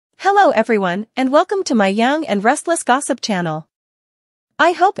Hello everyone, and welcome to my Young and Restless Gossip channel.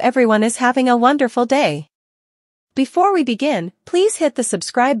 I hope everyone is having a wonderful day. Before we begin, please hit the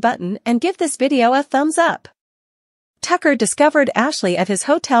subscribe button and give this video a thumbs up. Tucker discovered Ashley at his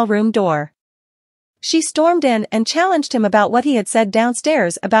hotel room door. She stormed in and challenged him about what he had said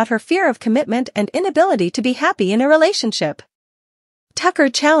downstairs about her fear of commitment and inability to be happy in a relationship. Tucker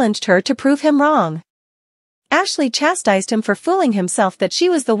challenged her to prove him wrong. Ashley chastised him for fooling himself that she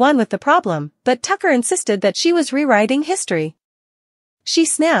was the one with the problem, but Tucker insisted that she was rewriting history. She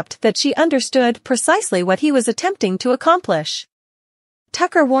snapped that she understood precisely what he was attempting to accomplish.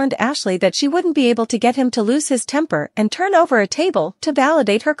 Tucker warned Ashley that she wouldn't be able to get him to lose his temper and turn over a table to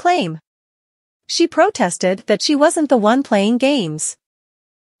validate her claim. She protested that she wasn't the one playing games.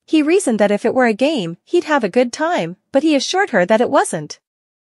 He reasoned that if it were a game, he'd have a good time, but he assured her that it wasn't.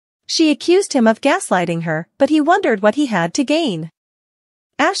 She accused him of gaslighting her, but he wondered what he had to gain.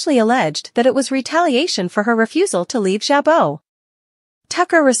 Ashley alleged that it was retaliation for her refusal to leave Jabot.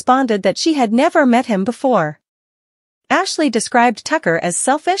 Tucker responded that she had never met him before. Ashley described Tucker as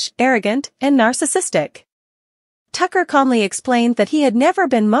selfish, arrogant, and narcissistic. Tucker calmly explained that he had never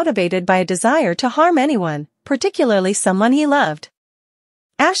been motivated by a desire to harm anyone, particularly someone he loved.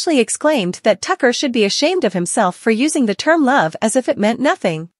 Ashley exclaimed that Tucker should be ashamed of himself for using the term love as if it meant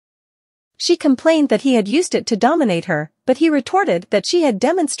nothing. She complained that he had used it to dominate her, but he retorted that she had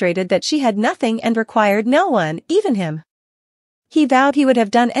demonstrated that she had nothing and required no one, even him. He vowed he would have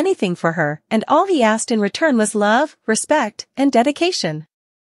done anything for her, and all he asked in return was love, respect, and dedication.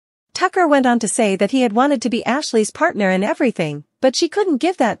 Tucker went on to say that he had wanted to be Ashley's partner in everything, but she couldn't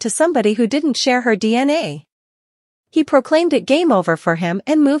give that to somebody who didn't share her DNA. He proclaimed it game over for him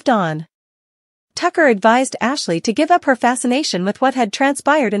and moved on. Tucker advised Ashley to give up her fascination with what had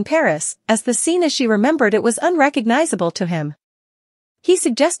transpired in Paris, as the scene as she remembered it was unrecognizable to him. He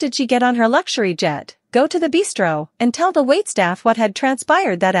suggested she get on her luxury jet, go to the bistro, and tell the waitstaff what had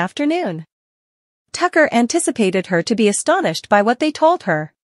transpired that afternoon. Tucker anticipated her to be astonished by what they told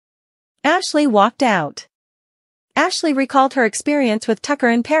her. Ashley walked out. Ashley recalled her experience with Tucker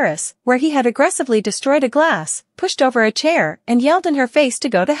in Paris, where he had aggressively destroyed a glass, pushed over a chair, and yelled in her face to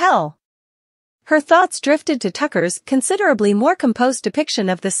go to hell. Her thoughts drifted to Tucker's considerably more composed depiction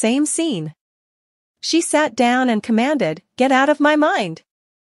of the same scene. She sat down and commanded, "Get out of my mind.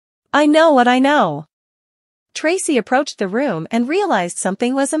 I know what I know." Tracy approached the room and realized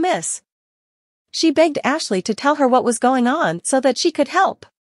something was amiss. She begged Ashley to tell her what was going on so that she could help.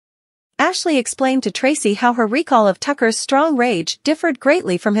 Ashley explained to Tracy how her recall of Tucker's strong rage differed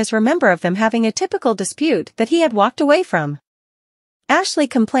greatly from his remember of them having a typical dispute that he had walked away from. Ashley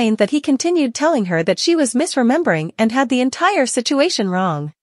complained that he continued telling her that she was misremembering and had the entire situation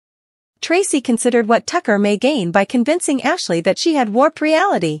wrong. Tracy considered what Tucker may gain by convincing Ashley that she had warped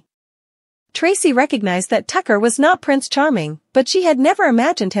reality. Tracy recognized that Tucker was not Prince Charming, but she had never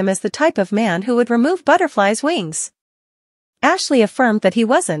imagined him as the type of man who would remove butterflies' wings. Ashley affirmed that he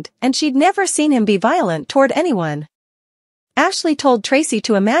wasn't, and she'd never seen him be violent toward anyone. Ashley told Tracy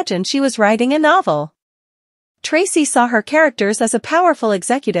to imagine she was writing a novel. Tracy saw her characters as a powerful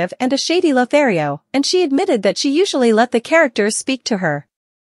executive and a shady Lothario, and she admitted that she usually let the characters speak to her.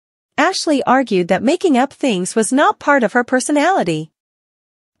 Ashley argued that making up things was not part of her personality.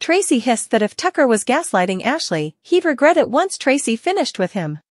 Tracy hissed that if Tucker was gaslighting Ashley, he'd regret it once Tracy finished with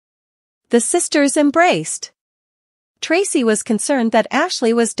him. The sisters embraced. Tracy was concerned that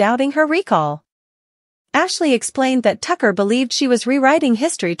Ashley was doubting her recall. Ashley explained that Tucker believed she was rewriting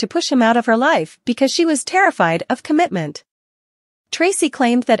history to push him out of her life because she was terrified of commitment. Tracy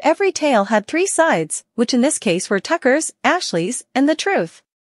claimed that every tale had three sides, which in this case were Tucker's, Ashley's, and the truth.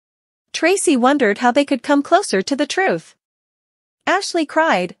 Tracy wondered how they could come closer to the truth. Ashley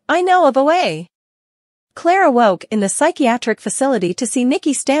cried, "I know of a way." Claire awoke in the psychiatric facility to see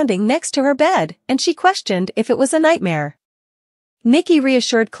Nikki standing next to her bed, and she questioned if it was a nightmare. Nikki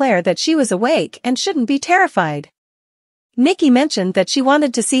reassured Claire that she was awake and shouldn't be terrified. Nikki mentioned that she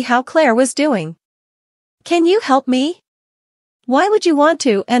wanted to see how Claire was doing. "Can you help me?" "Why would you want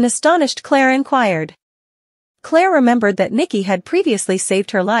to?" an astonished Claire inquired. Claire remembered that Nikki had previously saved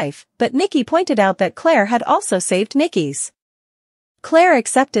her life, but Nikki pointed out that Claire had also saved Nikki's. Claire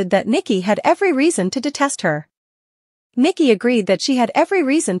accepted that Nikki had every reason to detest her. Nikki agreed that she had every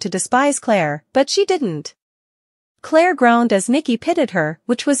reason to despise Claire, but she didn't. Claire groaned as Nikki pitted her,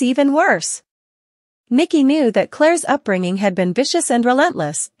 which was even worse. Nikki knew that Claire's upbringing had been vicious and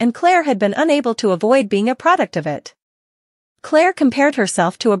relentless, and Claire had been unable to avoid being a product of it. Claire compared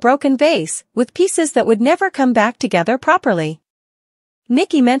herself to a broken vase, with pieces that would never come back together properly.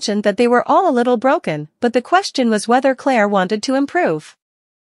 Nikki mentioned that they were all a little broken, but the question was whether Claire wanted to improve.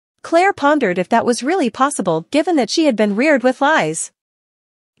 Claire pondered if that was really possible given that she had been reared with lies.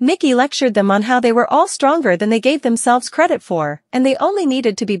 Nikki lectured them on how they were all stronger than they gave themselves credit for, and they only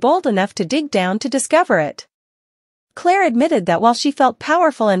needed to be bold enough to dig down to discover it. Claire admitted that while she felt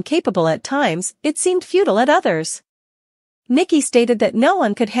powerful and capable at times, it seemed futile at others. Nikki stated that no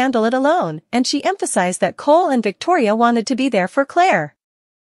one could handle it alone, and she emphasized that Cole and Victoria wanted to be there for Claire.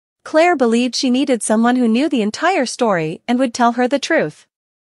 Claire believed she needed someone who knew the entire story and would tell her the truth.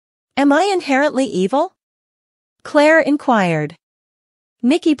 "Am I inherently evil?" Claire inquired.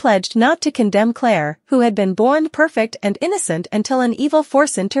 Nikki pledged not to condemn Claire, who had been born perfect and innocent until an evil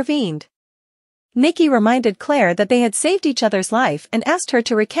force intervened. Nikki reminded Claire that they had saved each other's life and asked her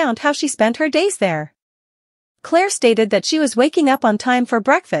to recount how she spent her days there. Claire stated that she was waking up on time for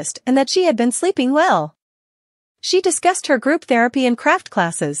breakfast and that she had been sleeping well. She discussed her group therapy and craft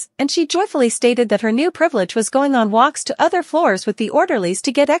classes, and she joyfully stated that her new privilege was going on walks to other floors with the orderlies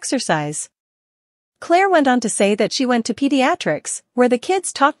to get exercise. Claire went on to say that she went to pediatrics, where the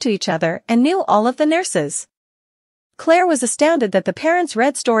kids talked to each other and knew all of the nurses. Claire was astounded that the parents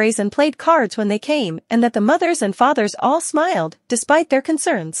read stories and played cards when they came, and that the mothers and fathers all smiled, despite their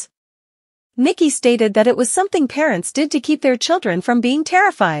concerns. Nikki stated that it was something parents did to keep their children from being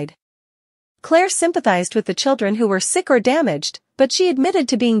terrified. Claire sympathized with the children who were sick or damaged, but she admitted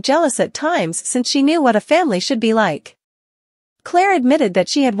to being jealous at times since she knew what a family should be like. Claire admitted that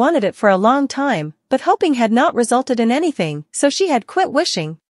she had wanted it for a long time, but hoping had not resulted in anything, so she had quit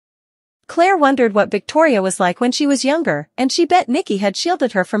wishing. Claire wondered what Victoria was like when she was younger, and she bet Nikki had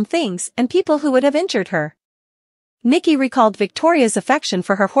shielded her from things and people who would have injured her. Nikki recalled Victoria's affection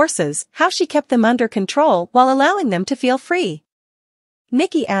for her horses, how she kept them under control while allowing them to feel free.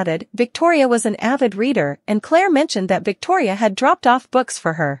 Nikki added, Victoria was an avid reader, and Claire mentioned that Victoria had dropped off books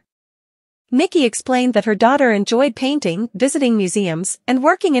for her. Nikki explained that her daughter enjoyed painting, visiting museums, and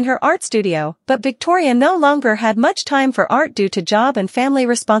working in her art studio, but Victoria no longer had much time for art due to job and family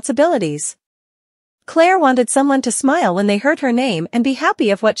responsibilities. Claire wanted someone to smile when they heard her name and be happy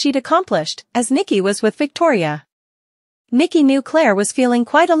of what she'd accomplished, as Nikki was with Victoria. Nikki knew Claire was feeling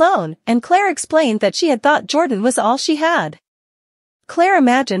quite alone, and Claire explained that she had thought Jordan was all she had. Claire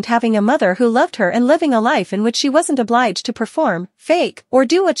imagined having a mother who loved her and living a life in which she wasn't obliged to perform, fake, or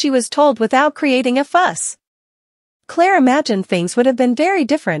do what she was told without creating a fuss. Claire imagined things would have been very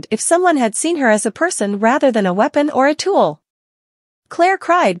different if someone had seen her as a person rather than a weapon or a tool. Claire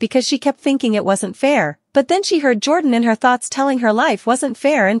cried because she kept thinking it wasn't fair, but then she heard Jordan in her thoughts telling her life wasn't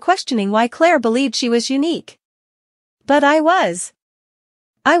fair and questioning why Claire believed she was unique. But I was.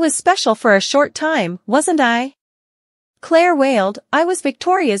 I was special for a short time, wasn't I? Claire wailed, I was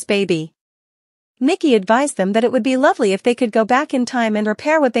Victoria's baby. Nikki advised them that it would be lovely if they could go back in time and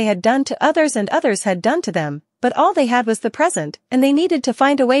repair what they had done to others and others had done to them, but all they had was the present, and they needed to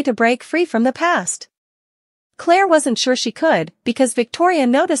find a way to break free from the past. Claire wasn't sure she could, because Victoria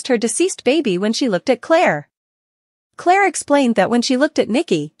noticed her deceased baby when she looked at Claire. Claire explained that when she looked at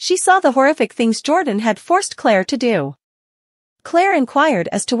Nikki, she saw the horrific things Jordan had forced Claire to do. Claire inquired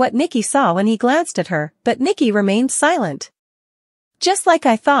as to what Nikki saw when he glanced at her, but Nikki remained silent. Just like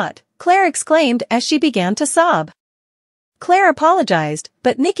I thought, Claire exclaimed as she began to sob. Claire apologized,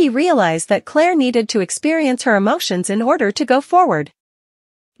 but Nikki realized that Claire needed to experience her emotions in order to go forward.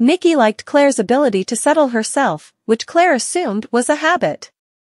 Nikki liked Claire's ability to settle herself, which Claire assumed was a habit.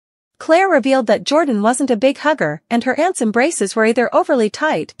 Claire revealed that Jordan wasn't a big hugger, and her aunt's embraces were either overly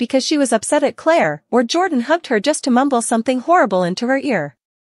tight because she was upset at Claire, or Jordan hugged her just to mumble something horrible into her ear.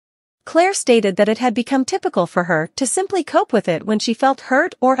 Claire stated that it had become typical for her to simply cope with it when she felt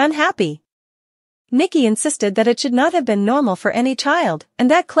hurt or unhappy. Nikki insisted that it should not have been normal for any child, and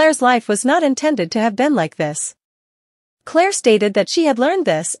that Claire's life was not intended to have been like this. Claire stated that she had learned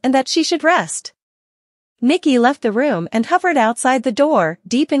this and that she should rest. Nikki left the room and hovered outside the door,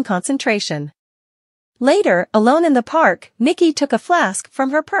 deep in concentration. Later, alone in the park, Nikki took a flask from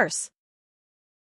her purse.